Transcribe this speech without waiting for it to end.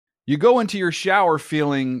You go into your shower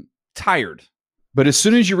feeling tired, but as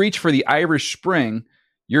soon as you reach for the Irish Spring,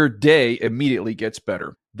 your day immediately gets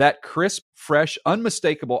better. That crisp, fresh,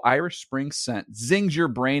 unmistakable Irish Spring scent zings your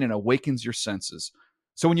brain and awakens your senses.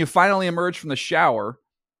 So when you finally emerge from the shower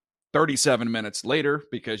 37 minutes later,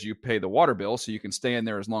 because you pay the water bill so you can stay in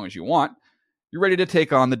there as long as you want, you're ready to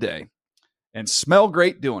take on the day and smell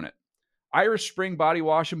great doing it. Irish Spring Body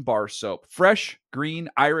Wash and Bar Soap. Fresh, green,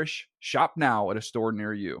 Irish. Shop now at a store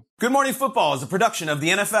near you. Good Morning Football is a production of the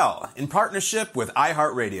NFL in partnership with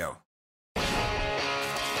iHeartRadio.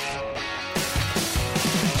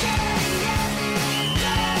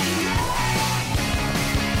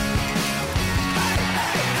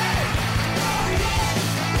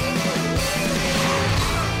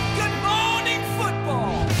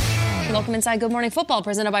 Welcome inside Good Morning Football,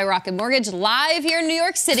 presented by Rocket Mortgage, live here in New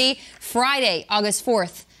York City, Friday, August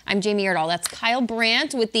 4th. I'm Jamie Erdahl. That's Kyle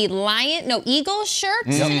Brandt with the Eagle shirt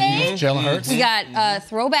today. Jalen Hurts. We got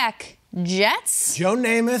throwback Jets. Joe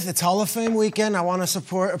Namath, it's Hall of Fame weekend. I want to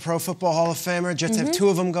support a Pro Football Hall of Famer. Jets have two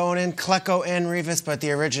of them going in, Klecko and Revis, but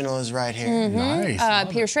the original is right here. Nice.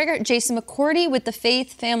 Peter Schrager, Jason McCourty with the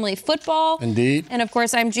Faith Family Football. Indeed. And, of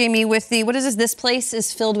course, I'm Jamie with the, what is this? This place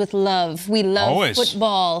is filled with love. We love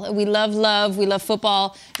football. We love love. We love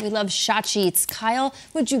football. We love shot sheets. Kyle,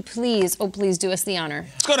 would you please do us the honor?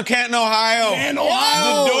 Let's go to Canton, Ohio.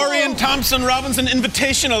 The Dorian Thompson Robinson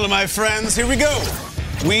Invitational, my friends. Here we go.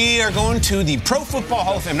 We are going to the Pro Football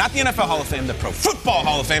Hall of Fame, not the NFL Hall of Fame, the Pro Football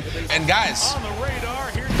Hall of Fame. And guys,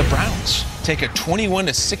 the Browns take a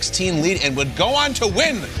 21-16 lead and would go on to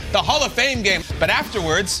win the Hall of Fame game. But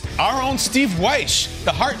afterwards, our own Steve Weish,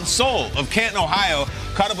 the heart and soul of Canton, Ohio,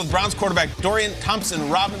 caught up with Browns quarterback Dorian Thompson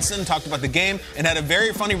Robinson, talked about the game, and had a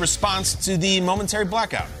very funny response to the momentary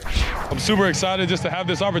blackout. I'm super excited just to have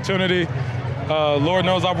this opportunity. Lord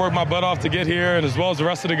knows I've worked my butt off to get here, and as well as the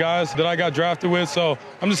rest of the guys that I got drafted with. So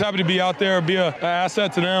I'm just happy to be out there, be an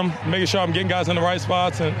asset to them, making sure I'm getting guys in the right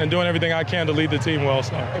spots and doing everything I can to lead the team well.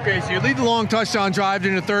 So. Okay, so you lead the long touchdown drive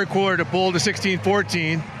in the third quarter to pull to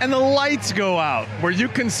 16-14, and the lights go out. Were you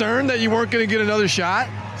concerned that you weren't going to get another shot?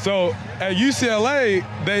 So at UCLA,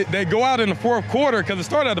 they go out in the fourth quarter, because it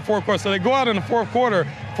started at the fourth quarter, so they go out in the fourth quarter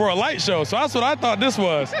for a light show. So that's what I thought this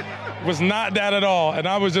was not that at all. And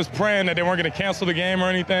I was just praying that they weren't going to cancel the game or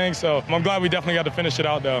anything. So I'm glad we definitely got to finish it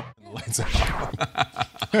out, though.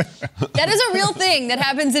 That is a real thing that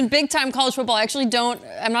happens in big-time college football.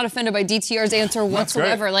 I'm not offended by DTR's answer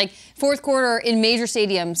whatsoever. Like, fourth quarter in major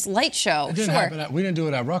stadiums, light show, It didn't happen we didn't do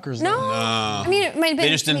it at Rutgers, No. though. I mean, it might have been. They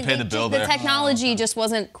just didn't pay the bill there. The technology just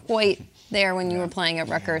wasn't quite there when you were playing at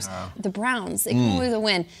Rutgers. The Browns, they came away with a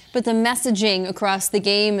win. But the messaging across the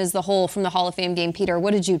game as the whole from the Hall of Fame game, Peter,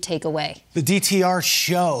 what did you take away? The DTR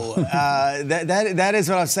show. That is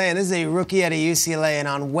what I'm saying. This is a rookie out of UCLA, and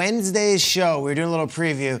on Wednesday's show, we were doing a little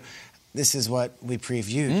preview. This is what we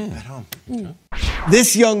previewed at home.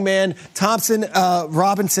 This young man, Thompson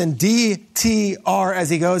Robinson, DTR as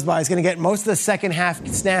he goes by, is going to get most of the second half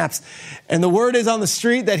snaps. And the word is on the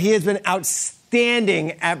street that he has been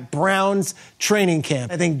outstanding at Browns training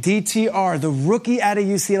camp. I think DTR, the rookie out of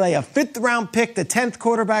UCLA, a fifth-round pick, the 10th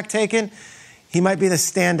quarterback taken, he might be the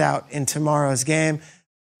standout in tomorrow's game.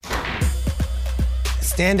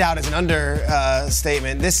 Standout is an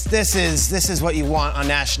understatement. This is what you want on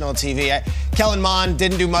national TV. Kellen Mond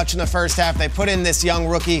didn't do much in the first half. They put in this young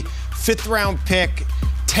rookie, fifth-round pick,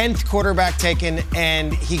 10th quarterback taken,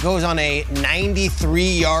 and he goes on a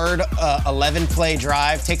 93-yard, 11-play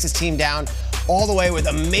drive, takes his team down all the way with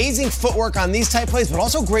amazing footwork on these type plays, but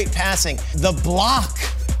also great passing. The block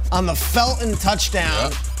on the Felton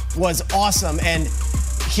touchdown was awesome, and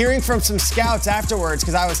hearing from some scouts afterwards,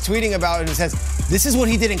 because I was tweeting about it, and it says, this is what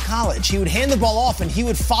he did in college. He would hand the ball off, and he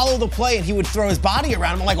would follow the play, and he would throw his body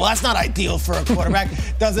around him. I'm like, well, that's not ideal for a quarterback.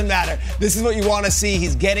 Doesn't matter. This is what you want to see.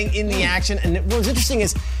 He's getting in the action. And what was interesting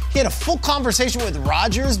is he had a full conversation with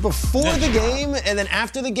Rodgers before the game, and then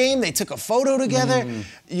after the game, they took a photo together.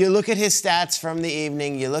 You look at his stats from the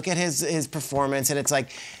evening, you look at his performance, and it's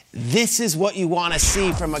like, this is what you want to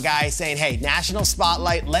see from a guy saying, hey, national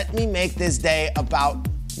spotlight, let me make this day about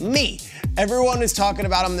me. Everyone is talking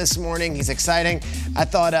about him this morning. He's exciting. I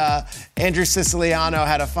thought Andrew Siciliano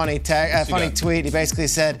had a funny tweet. He basically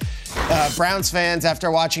said, Browns fans, after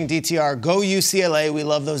watching DTR, go UCLA. We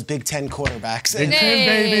love those Big Ten quarterbacks. Big Ten,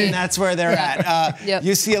 baby. And that's where they're at.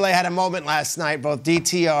 UCLA had a moment last night, both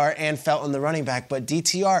DTR and Felton, the running back. But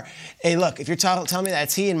DTR, hey, look, if you're telling me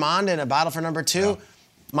that's he and Mond in a battle for number 2,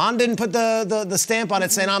 Mond didn't put the stamp on it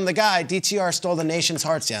saying I'm the guy. DTR stole the nation's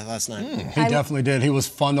hearts last night. He definitely did. He was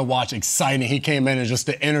fun to watch, exciting. He came in and just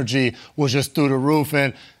the energy was just through the roof.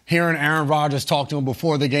 And hearing Aaron Rodgers talk to him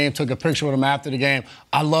before the game, took a picture with him after the game.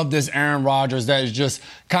 I love this Aaron Rodgers that is just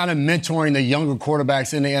kind of mentoring the younger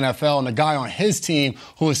quarterbacks in the NFL. And the guy on his team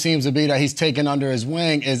who it seems to be that he's taken under his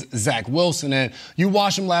wing is Zach Wilson. And you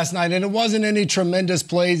watched him last night, and it wasn't any tremendous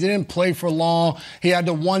plays. He didn't play for long. He had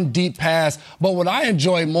the one deep pass. But what I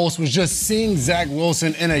enjoyed most was just seeing Zach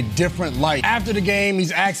Wilson in a different light. After the game,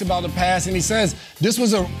 he's asked about the pass, and he says this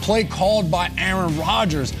was a play called by Aaron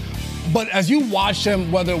Rodgers. But as you watched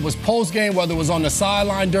him, whether it was post-game, whether it was on the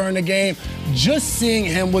sideline during the game, just seeing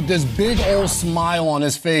him with this big old smile on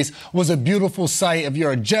his face was a beautiful sight. If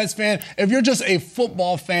you're a Jets fan, if you're just a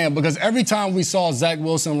football fan, because every time we saw Zach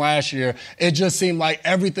Wilson last year, it just seemed like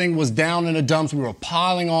everything was down in the dumps. We were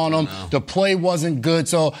piling on him. The play wasn't good,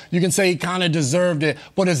 so you can say he kind of deserved it.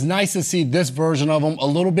 But it's nice to see this version of him a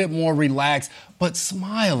little bit more relaxed, but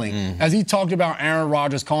smiling. As he talked about Aaron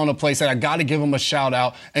Rodgers calling a play, said, I got to give him a shout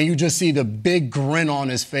out. And you just see the big grin on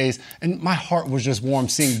his face. And my heart was just warm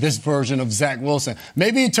seeing this version of Zach Wilson.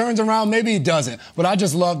 Maybe he turns around, maybe he doesn't. But I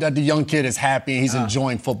just love that the young kid is happy and he's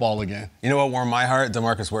enjoying football again. You know what warmed my heart?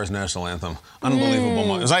 DeMarcus Ware's national anthem. Unbelievable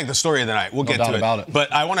moment. It was like the story of the night. We'll get to it.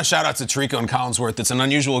 But I want to shout out to Tirico and Collinsworth. It's an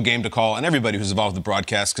unusual game to call, and everybody who's involved with the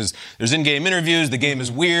broadcast, because there's in-game interviews. The game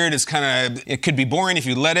is weird. It could be boring if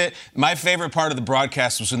you let it. My favorite part of the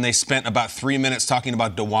broadcast was when they spent about 3 minutes talking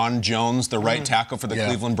about DeJuan Jones, the right tackle for the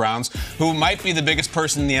Cleveland Browns, who might be the biggest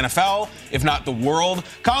person in the NFL, if not the world.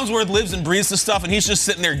 Collinsworth lives and breathes this stuff, and he's just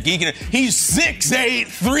sitting there geeking it. He's 6'8",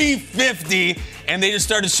 350, and they just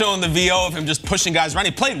started showing the VO of him just pushing guys around.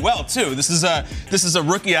 He played well, too. This is a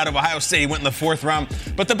rookie out of Ohio State. He went in the 4th round.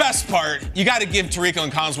 But the best part, you got to give Tirico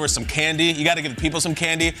and Collinsworth some candy. You got to give the people some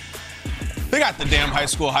candy. They got the damn high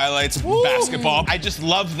school highlights of basketball. I just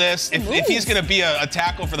love this. If he's going to be a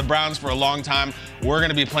tackle for the Browns for a long time, we're going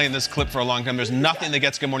to be playing this clip for a long time. There's nothing that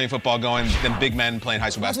gets Good Morning Football going than big men playing high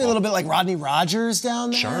school basketball. A little bit like Rodney Rogers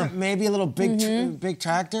down there. Sure. Maybe a little big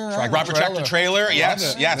tractor. Right? Robert Tractor Trailer.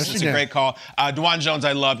 Yes, it's a great call. DeJuan Jones,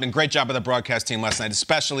 I loved, and great job by the broadcast team last night,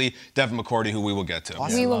 especially Devin McCourty, who we will get to.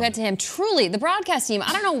 Awesome. We will get to him. Truly, the broadcast team,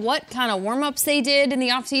 I don't know what kind of warm-ups they did in the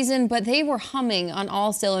offseason, but they were humming on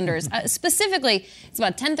all cylinders. Specifically, it's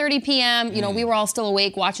about 10:30 p.m. You know, we were all still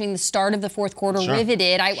awake watching the start of the 4th quarter,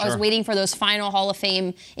 riveted. I was waiting for those final Hall of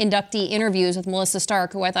Fame inductee interviews with Melissa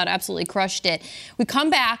Stark, who I thought absolutely crushed it. We come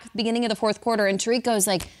back, beginning of the 4th quarter, and Tirico's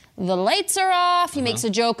like, the lights are off. He makes a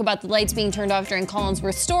joke about the lights being turned off during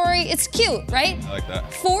Collinsworth's story. It's cute, right? I like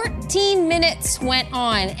that. 14 minutes went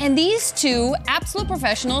on, and these two absolute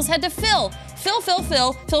professionals had to fill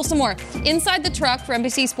some more. Inside the truck for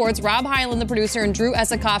NBC Sports, Rob Hyland, the producer, and Drew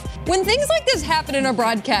Esikoff. When things like this happen in a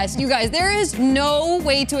broadcast, you guys, there is no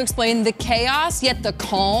way to explain the chaos, yet the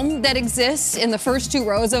calm that exists in the first 2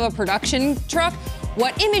 rows of a production truck.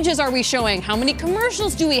 What images are we showing? How many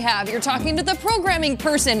commercials do we have? You're talking to the programming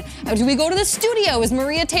person. Do we go to the studio? Is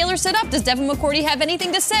Maria Taylor set up? Does Devin McCourty have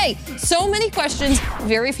anything to say? So many questions,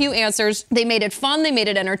 very few answers. They made it fun. They made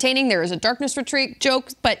it entertaining. There is a darkness retreat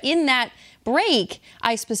joke, but in that break,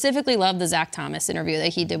 I specifically love the Zach Thomas interview that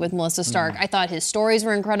he did with Melissa Stark. I thought his stories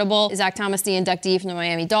were incredible. Zach Thomas, the inductee from the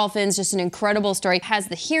Miami Dolphins, just an incredible story. Has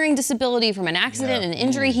the hearing disability from an accident and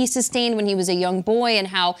injury he sustained when he was a young boy, and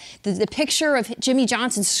how the picture of Jimmy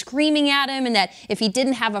Johnson screaming at him, and that if he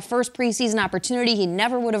didn't have a first preseason opportunity, he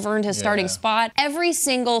never would have earned his starting spot. Every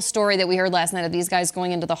single story that we heard last night of these guys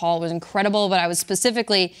going into the Hall was incredible, but I was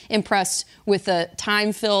specifically impressed with the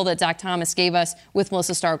time fill that Zach Thomas gave us with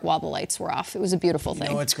Melissa Stark while the lights were off. It was a beautiful thing.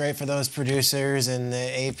 You know what's great for those producers and the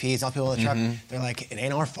APs, all people in the truck, they're like, it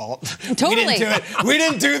ain't our fault. Totally. We didn't do it. We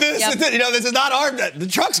didn't do this. You know, this is not our, the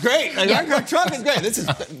truck's great. Our truck is great. This is,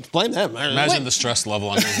 blame them. Imagine the stress level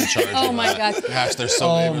on those in charge. Oh my God. Gosh, they're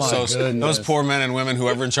so those poor men and women,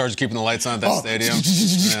 whoever in charge of keeping the lights on at that stadium.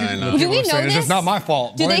 Yeah, I know. Do we know this? It's not my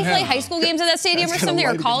fault. Do they play high school games at that stadium or something,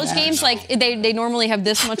 or college games? Like they normally have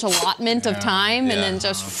this much allotment of time, and then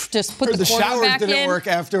just put the quarterback showers didn't work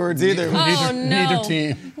afterwards either. Oh, no. Neither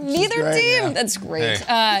team. Neither team. That's great.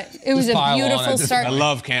 It was a beautiful start. I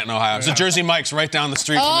love Canton, Ohio. There's a Jersey Mike's right down the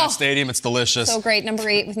street from that stadium. It's delicious. So great. Number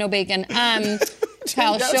 8 with no bacon.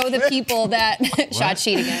 Kyle, show the people that shot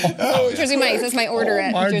sheet again. Jersey Mike's. That's my order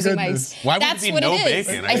at Jersey Mike's. Why would That's it be what no it is.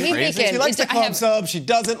 bacon? I hate bacon. She likes the club sub. She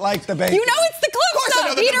doesn't like the bacon. You know it's the club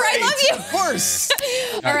sub, Peter. I love you. Of course.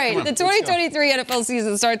 All right. The 2023 NFL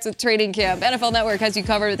season starts with training camp. NFL Network has you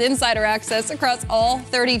covered with insider access across all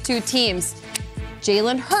 32 teams.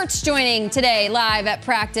 Jalen Hurts joining today live at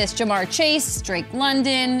practice. Jamar Chase, Drake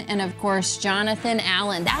London, and of course Jonathan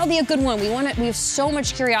Allen. That'll be a good one. We have so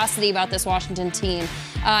much curiosity about this Washington team.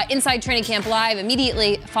 Inside Training Camp Live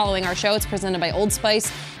immediately following our show. It's presented by Old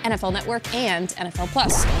Spice, NFL Network, and NFL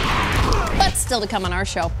Plus. But still to come on our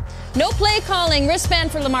show. No play calling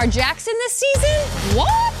wristband for Lamar Jackson this season?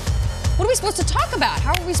 What? What are we supposed to talk about?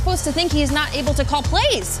 How are we supposed to think he is not able to call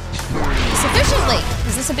plays sufficiently?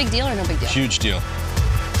 Is this a big deal or no big deal? Huge deal.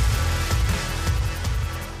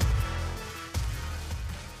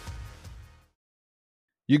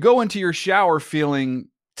 You go into your shower feeling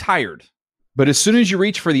tired, but as soon as you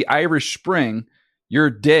reach for the Irish Spring, your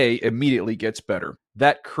day immediately gets better.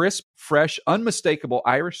 That crisp, fresh, unmistakable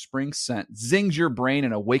Irish Spring scent zings your brain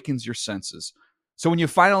and awakens your senses. So when you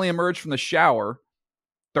finally emerge from the shower,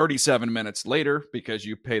 37 minutes later, because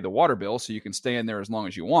you pay the water bill so you can stay in there as long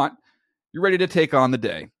as you want, you're ready to take on the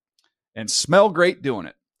day. And smell great doing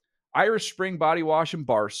it. Irish Spring Body Wash and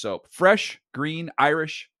Bar Soap. Fresh, green,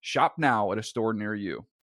 Irish. Shop now at a store near you.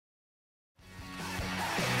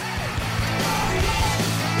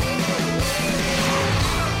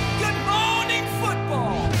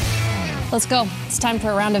 Let's go. It's time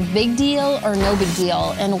for a round of big deal or no big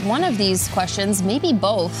deal. And one of these questions, maybe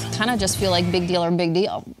both, kind of just feel like big deal or big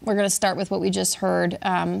deal. We're going to start with what we just heard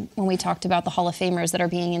when we talked about the Hall of Famers that are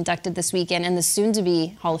being inducted this weekend and the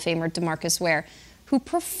soon-to-be Hall of Famer DeMarcus Ware, who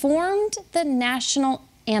performed the national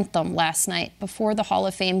anthem last night before the Hall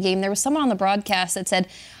of Fame game. There was someone on the broadcast that said,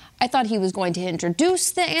 I thought he was going to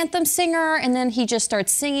introduce the anthem singer, and then he just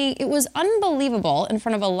starts singing. It was unbelievable in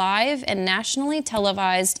front of a live and nationally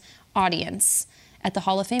televised audience at the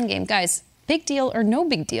Hall of Fame game. Guys, big deal or no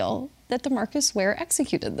big deal that DeMarcus Ware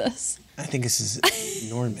executed this? I think this is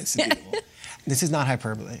enormous. This is not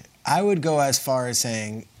hyperbole. I would go as far as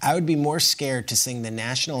saying I would be more scared to sing the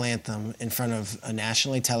national anthem in front of a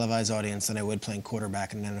nationally televised audience than I would playing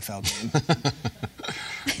quarterback in an NFL game.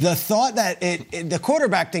 The thought that the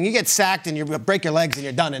quarterback thing, you get sacked and you break your legs and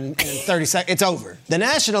you're done in 30 seconds. It's over. The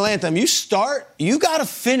national anthem, you start, you got to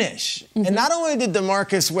finish. Mm-hmm. And not only did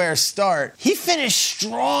DeMarcus Ware start, he finished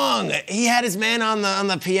strong. He had his man on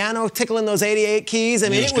the piano tickling those 88 keys. I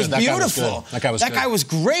mean, it was beautiful. That guy was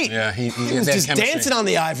great. Yeah, he was just dancing on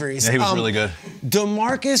the ivories. Yeah, he was really good.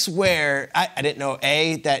 DeMarcus Ware, I didn't know,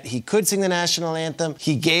 that he could sing the national anthem.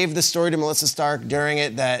 He gave the story to Melissa Stark during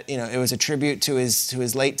it that, it was a tribute to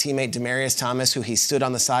his late teammate Demaryius Thomas, who he stood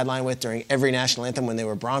on the sideline with during every national anthem when they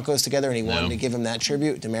were Broncos together, and he wanted to give him that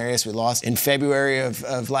tribute. Demaryius, we lost in February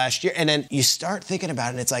of last year. And then you start thinking about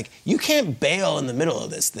it, and it's like, you can't bail in the middle of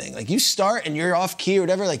this thing. Like, you start and you're off key or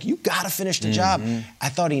whatever, like, you got to finish the job. I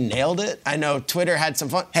thought he nailed it. I know Twitter had some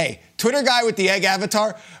fun. Hey, Twitter guy with the egg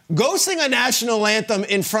avatar, go sing a national anthem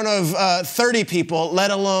in front of 30 people, let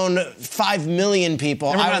alone 5 million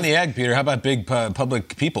people. Never mind the egg, Peter. How about big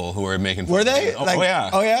public people who were making fun Were of they? it? Oh, yeah.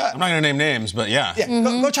 Oh, yeah? I'm not going to name names, but yeah.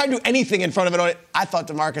 Go try to do anything in front of it. I thought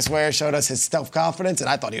DeMarcus Ware showed us his self-confidence, and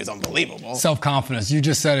I thought he was unbelievable. Self-confidence. You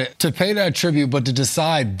just said it. To pay that tribute, but to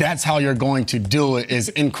decide that's how you're going to do it is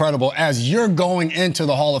incredible. As you're going into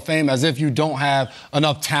the Hall of Fame as if you don't have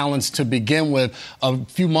enough talents to begin with. A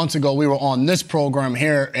few months ago, we were on this program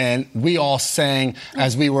here, and we all sang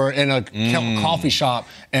as we were in a coffee shop,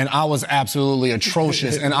 and I was absolutely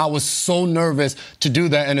atrocious. And I was so nervous to do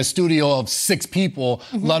that in a studio of 6 people,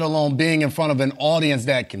 let alone being in front of an audience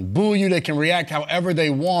that can boo you, that can react however they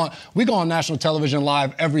want. We go on national television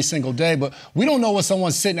live every single day, but we don't know what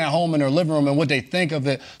someone's sitting at home in their living room and what they think of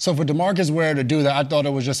it. So for DeMarcus Ware to do that, I thought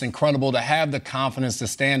it was just incredible to have the confidence to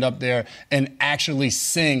stand up there and actually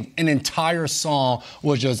sing an entire song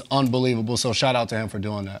was just unbelievable. So shout out to him for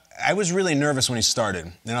doing that. I was really nervous when he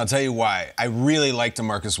started, and I'll tell you why. I really liked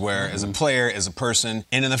DeMarcus Ware as a player, as a person,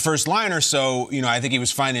 and in the first line or so, I think he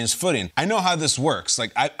was finding his footing. I know how this works.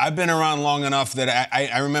 Like, I've been around long enough that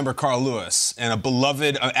I remember Carl Lewis, and a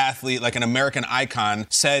beloved athlete, like an American icon,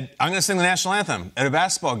 said, I'm going to sing the national anthem at a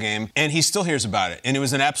basketball game, and he still hears about it, and it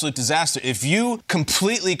was an absolute disaster. If you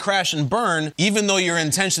completely crash and burn, even though your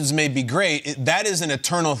intentions may be great, that is an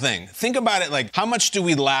eternal thing. Think about it, like, how much do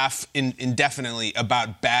we laugh indefinitely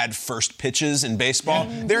about bad first pitches in baseball?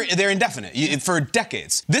 They're indefinite for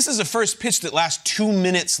decades. This is a first pitch that lasts 2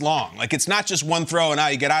 minutes long. Like, it's not just one throw and now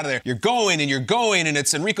you get out of there. You're going and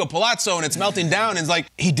it's Enrico Palazzo and it's melting down, and it's like,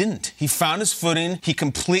 he didn't. He found his footing. He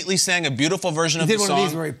completely sang a beautiful version of the song. He did one of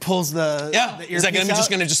these where he pulls the he's like, I'm just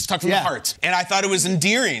going to talk from the heart. And I thought it was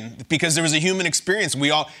endearing because there was a human experience.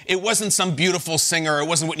 It wasn't some beautiful singer. It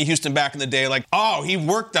wasn't Whitney Houston back in the day. Like, oh, he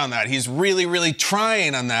worked on that. He's really, really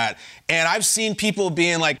trying on that. And I've seen people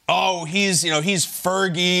being like, oh, he's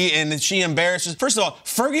Fergie and she embarrasses. First of all,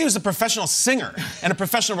 Fergie was a professional singer and a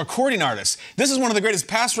professional recording artist. This is one of the greatest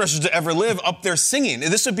pass rushers to ever live up there singing.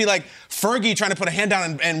 This would be like Fergie trying to put a hand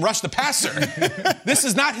down and rush the passer. This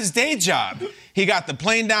is not his day job. He got the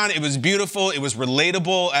plane down. It was beautiful. It was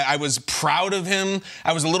relatable. I was proud of him.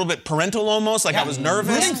 I was a little bit parental almost, like I was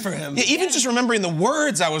nervous. Rooting for him. Yeah, even just remembering the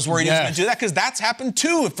words, I was worried he was going to do that, because that's happened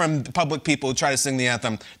too from public people who try to sing the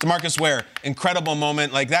anthem. DeMarcus Ware, incredible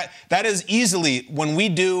moment. Like that is easily, when we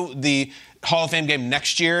do the Hall of Fame game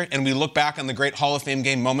next year and we look back on the great Hall of Fame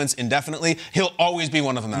game moments indefinitely, he'll always be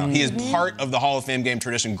one of them now. He is part of the Hall of Fame game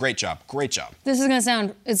tradition. Great job. Great job. This is going to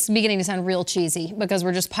sound, it's beginning to sound real cheesy because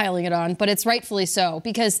we're just piling it on, but it's rightfully so,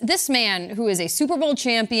 because this man who is a Super Bowl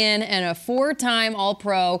champion and a 4-time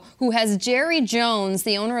All-Pro, who has Jerry Jones,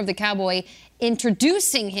 the owner of the Cowboy,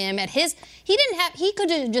 introducing him at his, he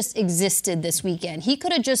could have just existed this weekend. He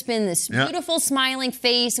could have just been this beautiful smiling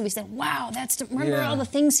face, and we said, wow, remember all the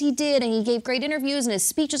things he did, and he gave great interviews, and his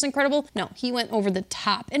speech is incredible. No, he went over the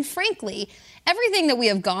top. And frankly, everything that we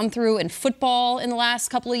have gone through in football in the last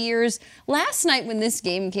couple of years, last night when this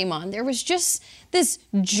game came on, there was just this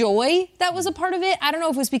joy that was a part of it. I don't know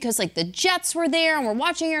if it was because like the Jets were there and we're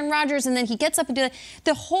watching Aaron Rodgers, and then he gets up and did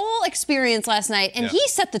the whole experience last night, and he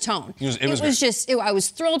set the tone. I was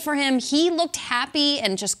thrilled for him. He looked happy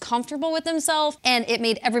and just comfortable with himself, and it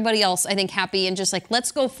made everybody else, I think, happy and just like,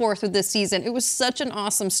 let's go forth with this season. It was such an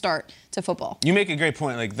awesome start to football. You make a great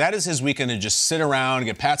point. Like, that is his weekend to just sit around,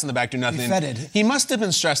 get pats on the back, do nothing. He must have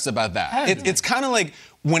been stressed about that. It's kind of like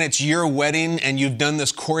when it's your wedding and you've done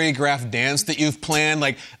this choreographed dance that you've planned,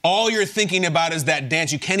 like all you're thinking about is that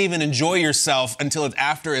dance. You can't even enjoy yourself until it's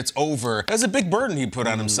after it's over. That's a big burden he put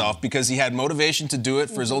on himself because he had motivation to do it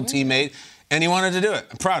for his old teammate. And he wanted to do it.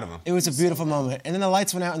 I'm proud of him. It was a beautiful moment. And then the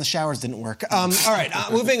lights went out and the showers didn't work. All right,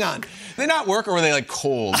 moving on. Did they not work, or were they like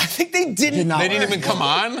cold? I think they didn't. They didn't even come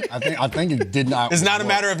on? I think it did not. It's not a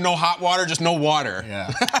matter of no hot water, just no water.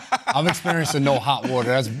 Yeah. I've experienced no hot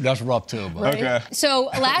water. That's rough too. But. Right? Okay. So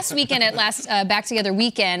last weekend at Back Together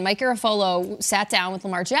weekend, Mike Garafolo sat down with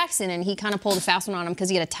Lamar Jackson, and he kind of pulled a fast one on him because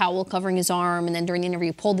he had a towel covering his arm, and then during the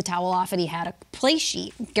interview pulled the towel off, and he had a play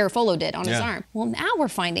sheet, Garafolo did, on his arm. Well, now we're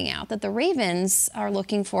finding out that the Ravens are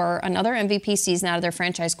looking for another MVP season out of their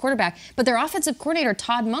franchise quarterback, but their offensive coordinator,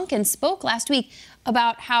 Todd Monken, spoke last week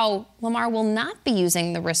about how Lamar will not be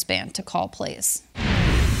using the wristband to call plays.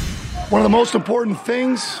 One of the most important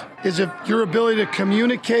things is your ability to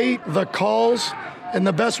communicate the calls, and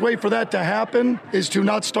the best way for that to happen is to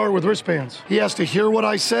not start with wristbands. He has to hear what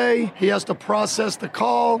I say. He has to process the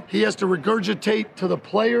call. He has to regurgitate to the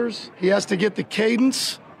players. He has to get the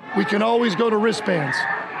cadence. We can always go to wristbands.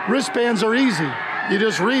 Wristbands are easy. You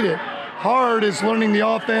just read it. Hard is learning the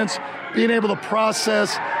offense, being able to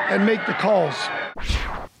process and make the calls.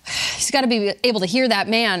 He's got to be able to hear that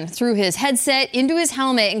man through his headset into his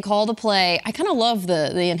helmet and call the play. I kind of love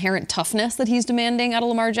the inherent toughness that he's demanding out of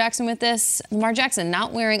Lamar Jackson with this. Lamar Jackson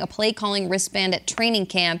not wearing a play-calling wristband at training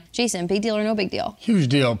camp. Jason, big deal or no big deal? Huge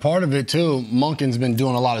deal. Part of it, too, Monken's been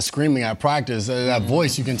doing a lot of screaming at practice. That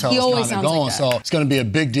voice, you can tell, is kind of going. Like so it's going to be a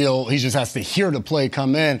big deal. He just has to hear the play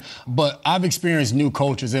come in. But I've experienced new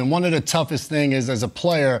coaches, and one of the toughest things is, as a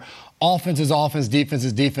player, offense is offense, defense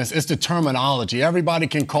is defense. It's the terminology. Everybody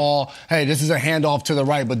can call, hey, this is a handoff to the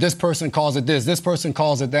right, but this person calls it this person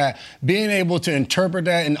calls it that. Being able to interpret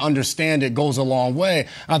that and understand it goes a long way.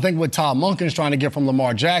 I think what Todd Monken is trying to get from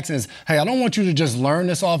Lamar Jackson is, hey, I don't want you to just learn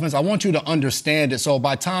this offense. I want you to understand it. So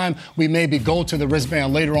by the time we maybe go to the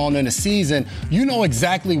wristband later on in the season, you know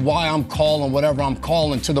exactly why I'm calling whatever I'm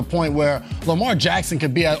calling, to the point where Lamar Jackson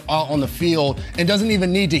could be out on the field and doesn't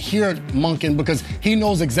even need to hear Monken because he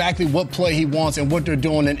knows exactly what play he wants and what they're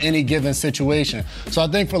doing in any given situation. So I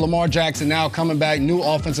think for Lamar Jackson now coming back, new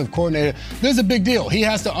offensive coordinator, this is a big deal. He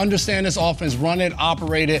has to understand this offense, run it,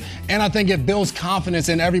 operate it, and I think it builds confidence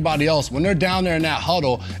in everybody else. When they're down there in that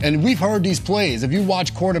huddle, and we've heard these plays. If you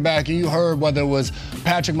watch quarterback and you heard whether it was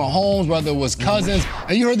Patrick Mahomes, whether it was Cousins,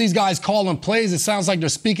 and you heard these guys calling plays, it sounds like they're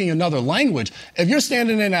speaking another language. If you're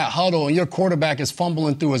standing in that huddle and your quarterback is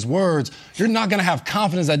fumbling through his words, you're not going to have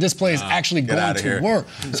confidence that this play is actually going to work.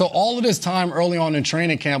 So all of this time early on in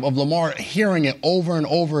training camp of Lamar hearing it over and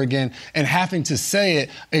over again and having to say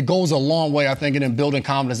it, it goes a long way, I think, in building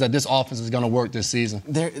confidence that this offense is going to work this season.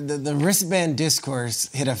 The wristband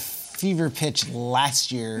discourse hit a fever pitch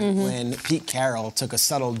last year when Pete Carroll took a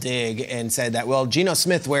subtle dig and said that, well, Geno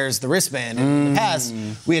Smith wears the wristband. In the past,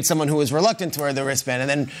 we had someone who was reluctant to wear the wristband. And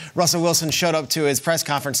then Russell Wilson showed up to his press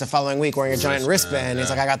conference the following week wearing a giant wristband. He's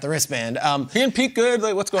like, I got the wristband. He and Pete good?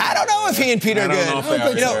 Like, what's going on? I don't know if he and Pete are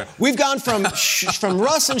good. You know, we've gone from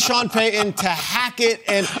Russ and Sean Payton to Hackett.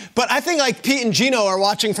 But I think, like, Pete and Geno are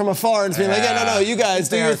watching from afar and being like, yeah, no, you guys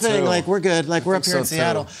do your thing. Like, we're good. Like, we're up here in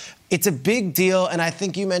Seattle. It's a big deal, and I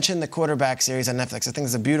think you mentioned the quarterback series on Netflix. I think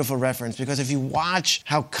it's a beautiful reference because if you watch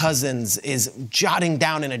how Cousins is jotting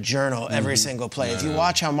down in a journal every single play, if you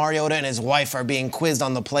watch how Mariota and his wife are being quizzed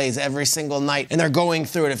on the plays every single night, and they're going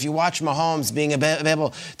through it, if you watch Mahomes being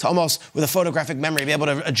able to almost, with a photographic memory, be able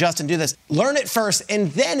to adjust and do this, learn it first, and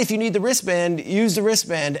then if you need the wristband, use the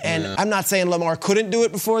wristband. And I'm not saying Lamar couldn't do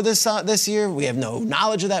it before this year. We have no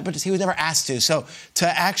knowledge of that, but he was never asked to. So to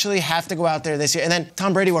actually have to go out there this year, and then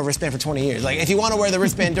Tom Brady wore a wristband for 20 years. Like, if you want to wear the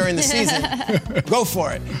wristband during the season, go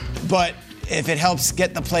for it. But if it helps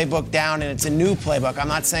get the playbook down and it's a new playbook, I'm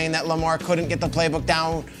not saying that Lamar couldn't get the playbook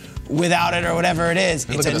down without it or whatever it is.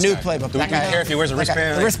 It's a new playbook. Do we care if he wears a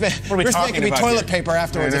wristband? The wristband can be toilet paper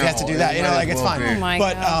afterwards if he has to do that. You know, like, it's fine. Oh my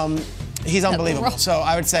God. He's unbelievable. So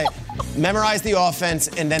I would say memorize the offense,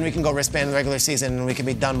 and then we can go wristband in the regular season, and we can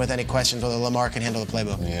be done with any questions whether Lamar can handle the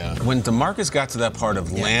playbook. Yeah. When DeMarcus got to that part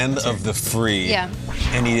of land of the free,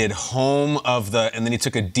 and he did home of the, and then he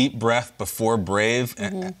took a deep breath before Brave,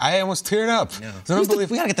 I almost teared up. We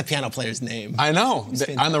got to get the piano player's name. I know.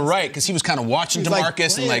 On the right, because he was kind of watching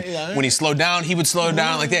DeMarcus, and when he slowed down, he would slow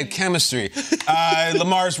down. Like, they had chemistry.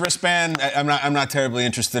 Lamar's wristband, I'm not terribly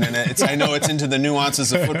interested in it. I know it's into the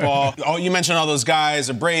nuances of football. Oh, you mentioned all those guys,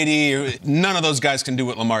 or Brady. None of those guys can do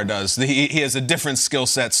what Lamar does. He has a different skill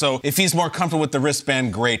set. So if he's more comfortable with the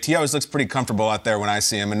wristband, great. He always looks pretty comfortable out there when I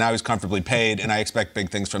see him, and now he's comfortably paid, and I expect big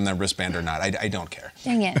things from that wristband or not. I don't care.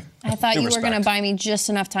 Dang it. I thought you were going to buy me just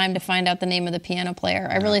enough time to find out the name of the piano player.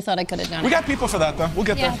 I really thought I could have done it. We got people for that, though. We'll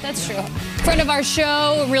get there. Yeah, that's true. Friend of our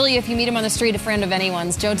show, really, if you meet him on the street, a friend of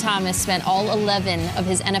anyone's. Joe Thomas spent all 11 of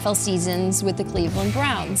his NFL seasons with the Cleveland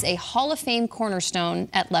Browns, a Hall of Fame cornerstone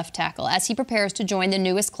at left tackle. As he prepares to join the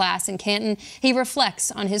newest class in Canton, he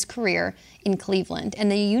reflects on his career in Cleveland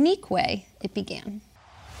and the unique way it began.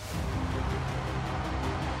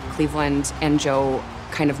 Cleveland and Joe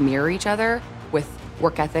kind of mirror each other with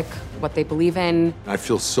work ethic, what they believe in. I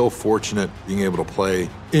feel so fortunate being able to play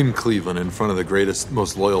in Cleveland in front of the greatest,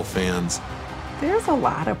 most loyal fans. There's a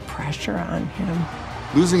lot of pressure on him.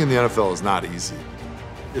 Losing in the NFL is not easy.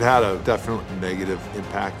 It had a definite negative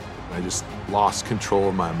impact. I just lost control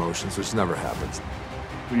of my emotions, which never happens.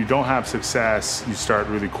 When you don't have success, you start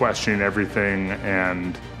really questioning everything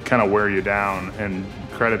and kind of wear you down. And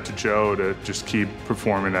credit to Joe to just keep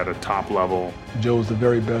performing at a top level. Joe's the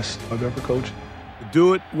very best I've ever coached. To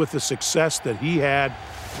do it with the success that he had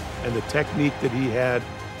and the technique that he had,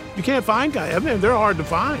 you can't find guys. I mean, they're hard to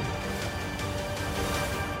find.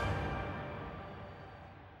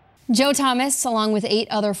 Joe Thomas, along with 8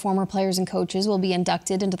 other former players and coaches, will be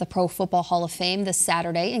inducted into the Pro Football Hall of Fame this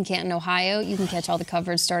Saturday in Canton, Ohio. You can catch all the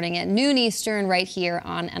coverage starting at noon Eastern right here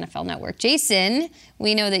on NFL Network. Jason,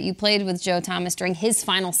 we know that you played with Joe Thomas during his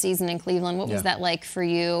final season in Cleveland. What was that like for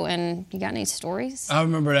you, and you got any stories? I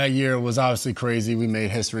remember that year was obviously crazy. We made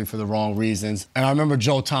history for the wrong reasons. And I remember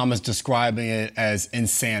Joe Thomas describing it as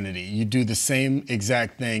insanity. You do the same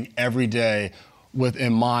exact thing every day with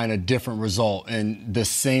in mind a different result, and the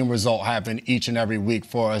same result happened each and every week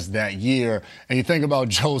for us that year. And you think about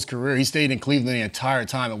Joe's career, he stayed in Cleveland the entire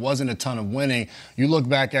time. It wasn't a ton of winning. You look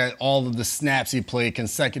back at all of the snaps he played,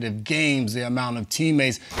 consecutive games, the amount of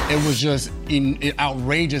teammates, it was just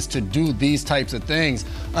outrageous to do these types of things.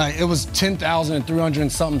 It was 10,300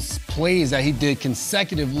 and something plays that he did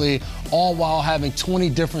consecutively, all while having 20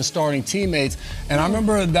 different starting teammates. And I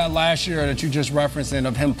remember that last year that you just referenced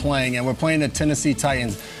of him playing, and we're playing the Tennessee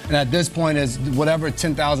Titans, and at this point is whatever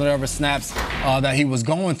 10,000 ever snaps that he was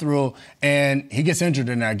going through, and he gets injured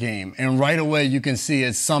in that game, and right away you can see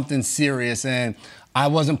it's something serious. And I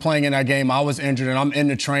wasn't playing in that game. I was injured, and I'm in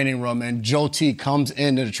the training room, and Joe T comes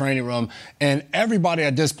into the training room, and everybody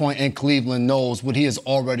at this point in Cleveland knows what he has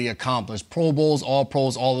already accomplished. Pro Bowls, All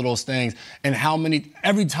Pros, all of those things, and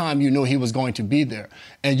every time you knew he was going to be there.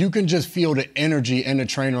 And you can just feel the energy in the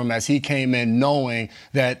training room as he came in, knowing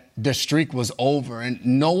that the streak was over, and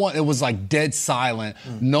it was like dead silent.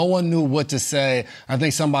 No one knew what to say. I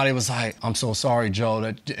think somebody was like, "I'm so sorry,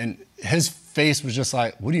 Joe," and his face was just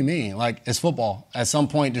like, "What do you mean? Like, it's football. At some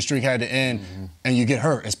point, the streak had to end, and you get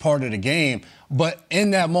hurt. It's part of the game." But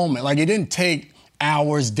in that moment, like, it didn't take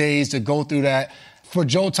hours, days to go through that. For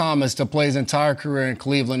Joe Thomas to play his entire career in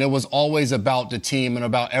Cleveland, it was always about the team and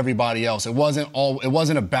about everybody else. It wasn't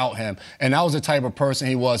about him. And that was the type of person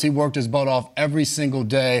he was. He worked his butt off every single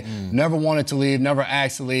day, never wanted to leave, never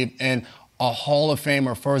asked to leave. And a Hall of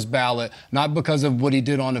Famer first ballot, not because of what he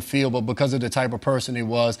did on the field, but because of the type of person he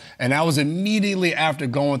was. And that was immediately after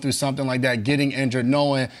going through something like that, getting injured,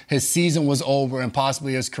 knowing his season was over and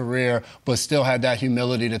possibly his career, but still had that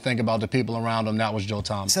humility to think about the people around him. That was Joe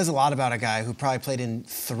Thomas. It says a lot about a guy who probably played in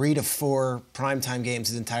 3 to 4 primetime games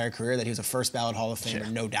his entire career, that he was a first ballot Hall of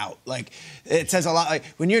Famer, no doubt. Like, it says a lot. Like,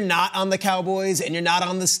 when you're not on the Cowboys and you're not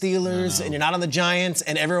on the Steelers and you're not on the Giants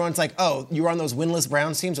and everyone's like, oh, you were on those winless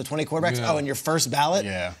Browns teams with 20 quarterbacks? Yeah. Oh, and your first ballot?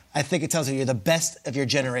 Yeah. I think it tells you you're the best of your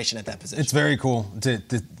generation at that position. It's very cool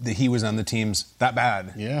that he was on the teams that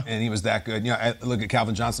bad. Yeah. And he was that good. You know, I look at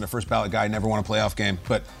Calvin Johnson, a first ballot guy, never won a playoff game,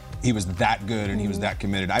 but he was that good and he was that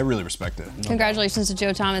committed. I really respect it. Congratulations to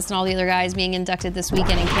Joe Thomas and all the other guys being inducted this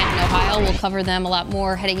weekend in Canton, Ohio. We'll cover them a lot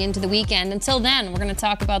more heading into the weekend. Until then, we're going to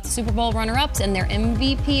talk about the Super Bowl runner-ups and their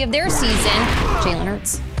MVP of their season, Jalen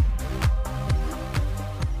Hurts.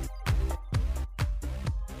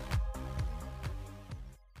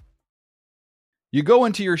 You go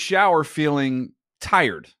into your shower feeling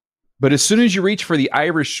tired, but as soon as you reach for the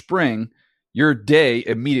Irish Spring, your day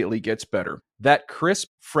immediately gets better. That crisp,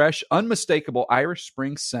 fresh, unmistakable Irish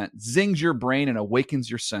Spring scent zings your brain and awakens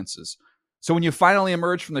your senses. So when you finally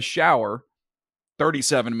emerge from the shower,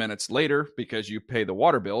 37 minutes later, because you pay the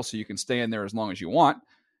water bill so you can stay in there as long as you want,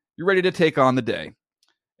 you're ready to take on the day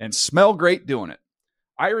and smell great doing it.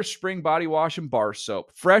 Irish Spring Body Wash and Bar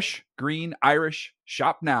Soap. Fresh, green, Irish.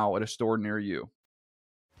 Shop now at a store near you.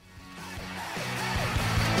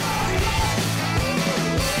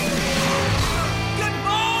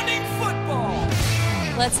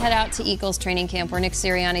 Let's head out to Eagles training camp where Nick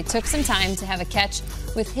Sirianni took some time to have a catch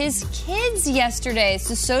with his kids yesterday.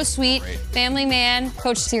 This is so sweet. Great. Family man.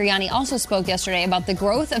 Coach Sirianni also spoke yesterday about the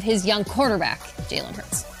growth of his young quarterback, Jalen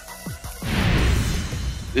Hurts.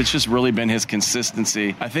 It's just really been his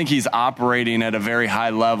consistency. I think he's operating at a very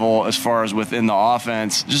high level as far as within the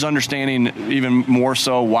offense, just understanding even more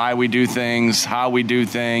so why we do things, how we do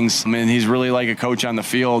things. I mean, he's really like a coach on the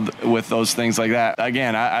field with those things like that.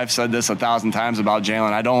 Again, I've said this 1,000 times about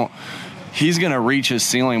Jalen. He's going to reach his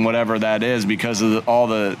ceiling, whatever that is, because of all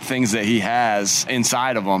the things that he has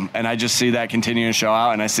inside of him. And I just see that continuing to show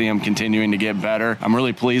out, and I see him continuing to get better. I'm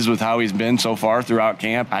really pleased with how he's been so far throughout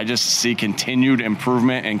camp. I just see continued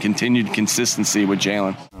improvement and continued consistency with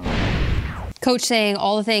Jalen. Coach saying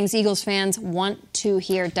all the things Eagles fans want to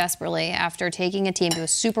hear desperately after taking a team to a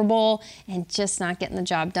Super Bowl and just not getting the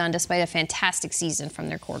job done despite a fantastic season from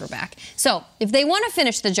their quarterback. So if they want to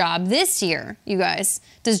finish the job this year, you guys,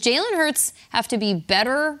 does Jalen Hurts have to be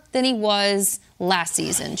better than he was last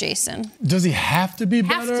season, Jason? Does he have to be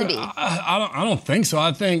better? Have to be. I don't think so.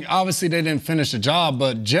 I think obviously they didn't finish the job,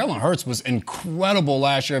 but Jalen Hurts was incredible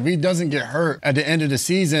last year. If he doesn't get hurt at the end of the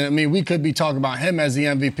season, I mean, we could be talking about him as the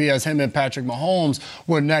MVP, as him and Patrick Mahomes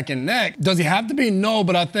were neck and neck. Does he have to be? No,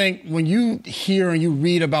 but I think when you hear and you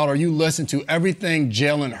read about or you listen to everything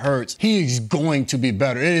Jalen Hurts, he's going to be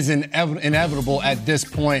better. It is inevitable at this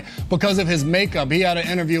point because of his makeup. He had an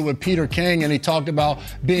interview with Peter King, and he talked about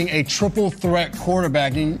being a triple threat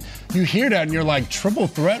quarterback. And you hear that and you're like, triple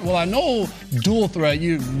threat? Well, I know dual threat.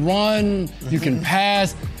 You run, you can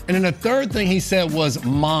pass. And then the third thing he said was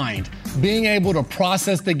mind. Being able to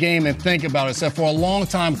process the game and think about it. So for a long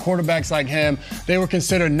time, quarterbacks like him, they were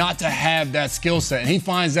considered not to have that skill set. And he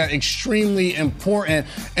finds that extremely important.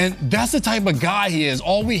 And that's the type of guy he is.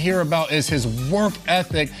 All we hear about is his work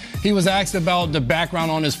ethic. He was asked about the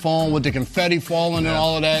background on his phone with the confetti falling and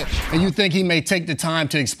all of that. And you think he may take the time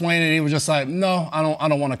to explain it. He was just like, no, I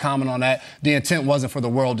don't want to comment on that. The intent wasn't for the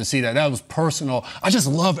world to see that. That was personal. I just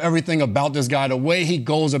love everything about this guy. The way he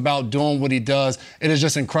goes about doing what he does. It is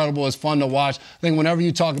just incredible. It's fun to watch. I think whenever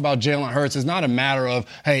you talk about Jalen Hurts, it's not a matter of,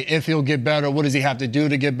 hey, if he'll get better, what does he have to do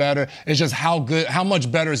to get better? It's just how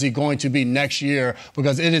much better is he going to be next year,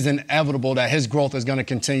 because it is inevitable that his growth is going to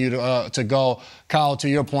continue to go. Kyle, to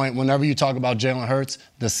your point, whenever you talk about Jalen Hurts,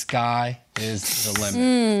 the sky is the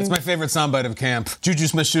limit. It's my favorite soundbite of camp. Juju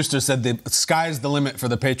Smith-Schuster said the sky's the limit for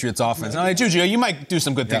the Patriots offense. And I'm like, Juju, you might do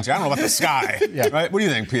some good things here. I don't know about the sky. Right? What do you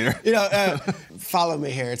think, Peter? You know, follow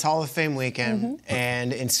me here. It's Hall of Fame weekend.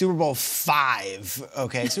 And in Super Bowl V,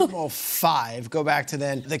 Super Bowl V, go back to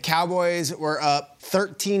then, the Cowboys were up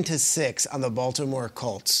 13-6 on the Baltimore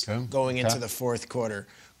Colts going into the fourth quarter.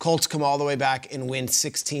 Colts come all the way back and win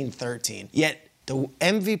 16-13. Yet the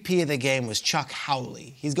MVP of the game was Chuck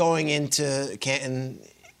Howley. He's going into Canton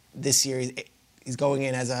this year. He's going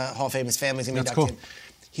in as a Hall of Fame. His family's going to be inducted. Cool.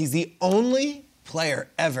 He's the only player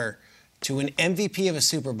ever to win MVP of a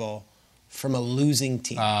Super Bowl from a losing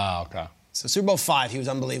team. Ah, okay. So Super Bowl 5, he was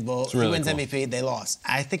unbelievable. Really he wins cool. MVP, they lost.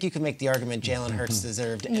 I think you could make the argument Jalen Hurts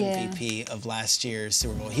deserved MVP of last year's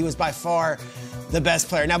Super Bowl. He was by far the best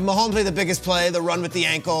player. Now, Mahomes played the biggest play, the run with the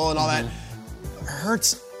ankle and all that.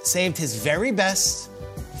 Hurts saved his very best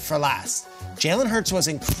for last. Jalen Hurts was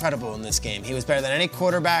incredible in this game. He was better than any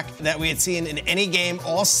quarterback that we had seen in any game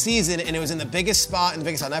all season, and it was in the biggest spot and the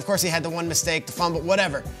biggest spot. Now, of course, he had the one mistake, the fumble,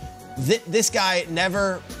 whatever. This guy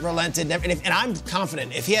never relented, and I'm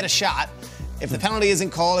confident if he had a shot, if the penalty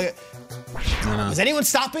isn't called, is anyone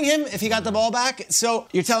stopping him if he got the ball back? So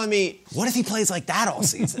you're telling me, what if he plays like that all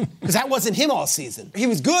season? Because that wasn't him all season. He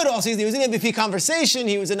was good all season. He was in MVP conversation.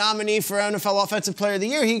 He was a nominee for NFL Offensive Player of the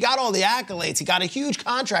Year. He got all the accolades. He got a huge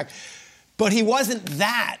contract. But he wasn't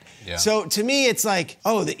that. Yeah. So to me, it's like,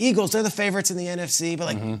 oh, the Eagles, they're the favorites in the NFC.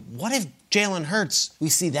 But what if Jalen Hurts, we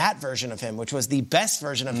see that version of him, which was the best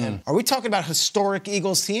version of him? Are we talking about historic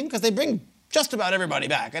Eagles team? Because they bring just about everybody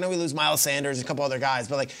back. I know we lose Miles Sanders and a couple other guys,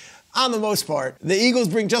 but like on the most part, the Eagles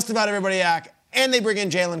bring just about everybody back, and they bring in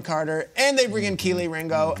Jalen Carter, and they bring in Keely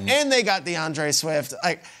Ringo, and they got DeAndre Swift.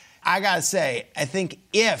 Like, I gotta say, I think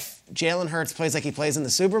if Jalen Hurts plays like he plays in the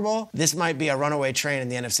Super Bowl, this might be a runaway train in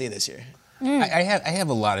the NFC this year. I have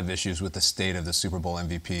a lot of issues with the state of the Super Bowl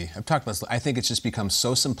MVP. I've talked about this. I think it's just become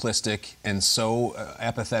so simplistic and so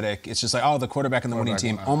apathetic. It's just like, oh, the quarterback and the winning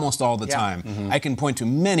team almost all the time. I can point to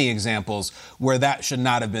many examples where that should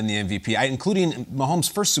not have been the MVP, including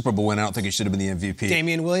Mahomes' first Super Bowl win. I don't think he should have been the MVP.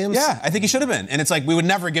 Damian Williams? Yeah, I think he should have been. And it's like, we would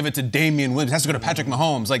never give it to Damian Williams. It has to go to Patrick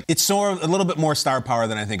Mahomes. Like, it's so a little bit more star power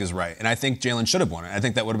than I think is right. And I think Jalen should have won it. I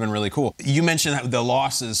think that would have been really cool. You mentioned the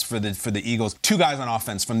losses for the Eagles. 2 guys on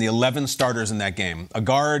offense from the 11 starters in that game. A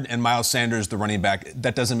guard and Miles Sanders, the running back,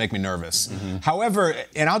 that doesn't make me nervous. However,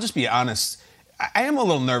 and I'll just be honest, I am a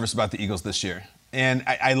little nervous about the Eagles this year. And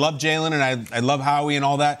I love Jalen and I love Howie and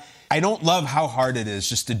all that. I don't love how hard it is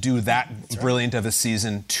just to do that brilliant of a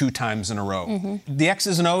season 2 times in a row. The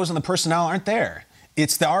X's and O's and the personnel aren't there.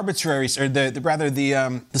 It's the arbitrary, or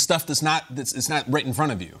the stuff that's not right in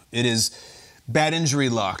front of you. It is bad injury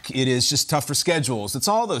luck. It is just tougher schedules. It's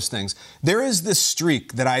all those things. There is this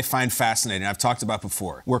streak that I find fascinating, I've talked about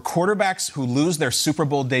before, where quarterbacks who lose their Super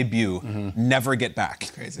Bowl debut never get back.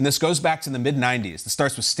 And this goes back to the mid-'90s. It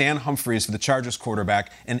starts with Stan Humphries for the Chargers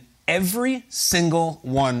quarterback, and every single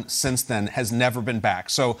one since then has never been back.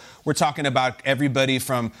 So we're talking about everybody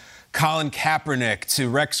from Colin Kaepernick to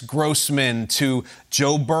Rex Grossman to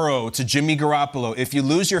Joe Burrow to Jimmy Garoppolo. If you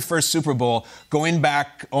lose your first Super Bowl, going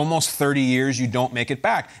back almost 30 years, you don't make it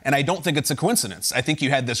back. And I don't think it's a coincidence. I think you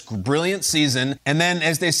had this brilliant season, and then,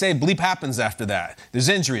 as they say, bleep happens after that. There's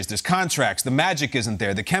injuries, there's contracts, the magic isn't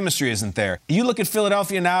there, the chemistry isn't there. You look at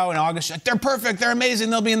Philadelphia now in August, they're perfect, they're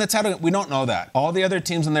amazing, they'll be in the title. We don't know that. All the other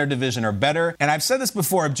teams in their division are better. And I've said this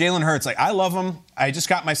before of Jalen Hurts, like, I love him. I just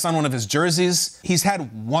got my son one of his jerseys. He's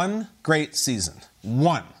had one great season.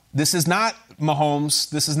 One. This is not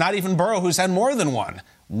Mahomes. This is not even Burrow, who's had more than one.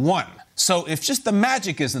 One. So if just the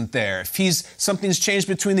magic isn't there, if something's changed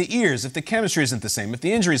between the ears, if the chemistry isn't the same, if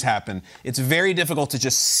the injuries happen, it's very difficult to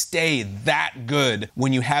just stay that good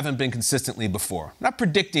when you haven't been consistently before. I'm not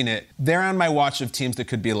predicting it. They're on my watch of teams that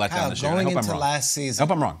could be a letdown this year. I hope I'm wrong. Going into last season, I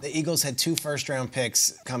hope I'm wrong. The Eagles had 2 first-round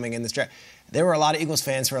picks coming in this draft. There were a lot of Eagles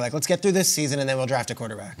fans who were like, let's get through this season and then we'll draft a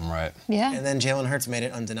quarterback. Right. Yeah. And then Jalen Hurts made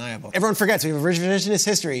it undeniable. Everyone forgets, we have a revisionist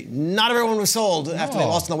history. Not everyone was sold after they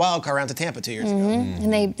lost in the wild card round to Tampa 2 years ago.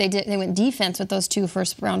 And they went defense with those 2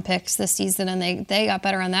 first-round picks this season, and they got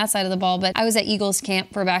better on that side of the ball. But I was at Eagles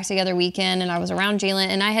camp for a back-together weekend, and I was around Jalen,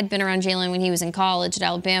 and I had been around Jalen when he was in college at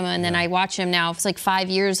Alabama, and then I watched him now. It's like 5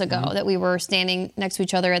 years ago that we were standing next to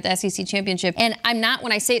each other at the SEC Championship. And I'm not,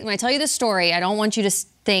 when I tell you this story, I don't want you to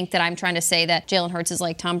think that I'm trying to say that Jalen Hurts is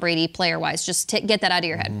like Tom Brady player-wise. Just get that out of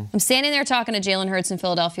your head. I'm standing there talking to Jalen Hurts in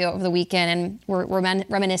Philadelphia over the weekend, and we're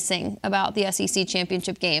reminiscing about the SEC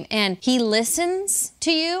championship game. And he listens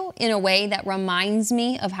to you in a way that reminds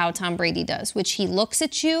me of how Tom Brady does, which he looks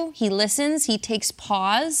at you, he listens, he takes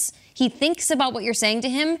pause, he thinks about what you're saying to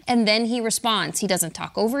him, and then he responds. He doesn't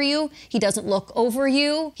talk over you. He doesn't look over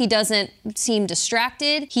you. He doesn't seem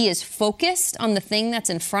distracted. He is focused on the thing that's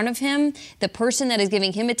in front of him. The person that is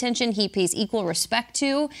giving him attention, he pays equal respect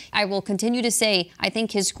to. I will continue to say, I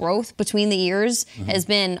think his growth between the years has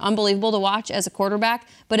been unbelievable to watch as a quarterback.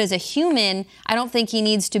 But as a human, I don't think he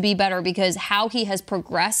needs to be better, because how he has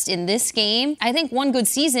progressed in this game, I think one good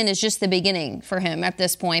season is just the beginning for him at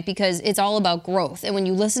this point, because it's all about growth. And when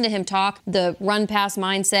you listen to him talk. The run-pass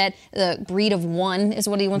mindset, the breed of one is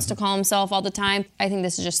what he wants to call himself all the time. I think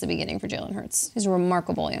this is just the beginning for Jalen Hurts. He's a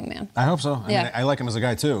remarkable young man. I hope so. I mean, I like him as a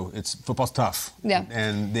guy, too. Football's tough. Yeah.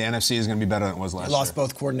 And the NFC is going to be better than it was last year. Lost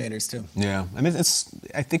both coordinators, too. Yeah. I mean,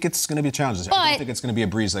 I think it's going to be a challenge this year. I don't think it's going to be a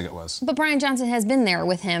breeze like it was. But Brian Johnson has been there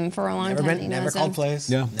with him for a long time. Never called plays.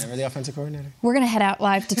 Yeah. Never the offensive coordinator. We're going to head out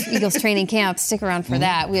live to Eagles training camp. Stick around for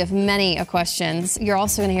that. We have many questions. You're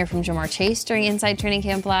also going to hear from Jamar Chase during Inside Training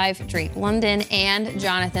Camp Live, Drake London, and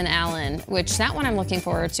Jonathan Allen, which that one I'm looking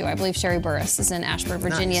forward to. I believe Sherry Burris is in Ashburn,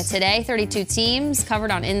 Virginia today. 32 teams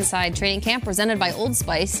covered on Inside Training Camp, presented by Old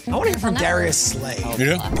Spice. I want to hear from Darius Slay. You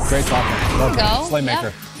do? Great talk. There we go.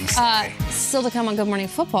 Slaymaker. Yep. Still to come on Good Morning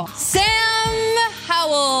Football. Sam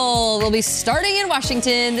Howell will be starting in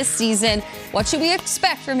Washington this season. What should we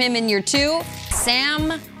expect from him in year 2?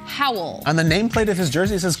 Sam Howell. On the nameplate of his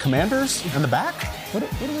jersey, it says Commanders on the back? What are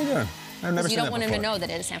we doing? I've never seen that before. You don't want him to know that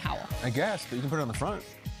it is Sam Howell. I guess, but you can put it on the front.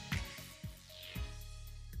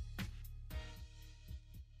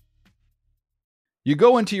 You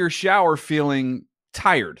go into your shower feeling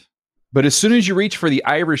tired, but as soon as you reach for the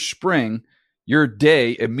Irish Spring, your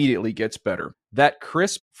day immediately gets better. That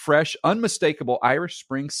crisp, fresh, unmistakable Irish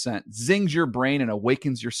Spring scent zings your brain and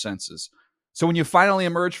awakens your senses. So when you finally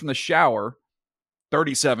emerge from the shower,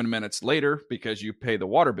 37 minutes later, because you pay the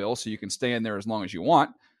water bill so you can stay in there as long as you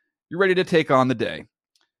want, you're ready to take on the day.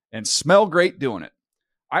 And smell great doing it.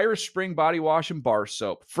 Irish Spring Body Wash and Bar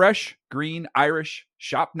Soap. Fresh, green, Irish.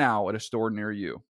 Shop now at a store near you.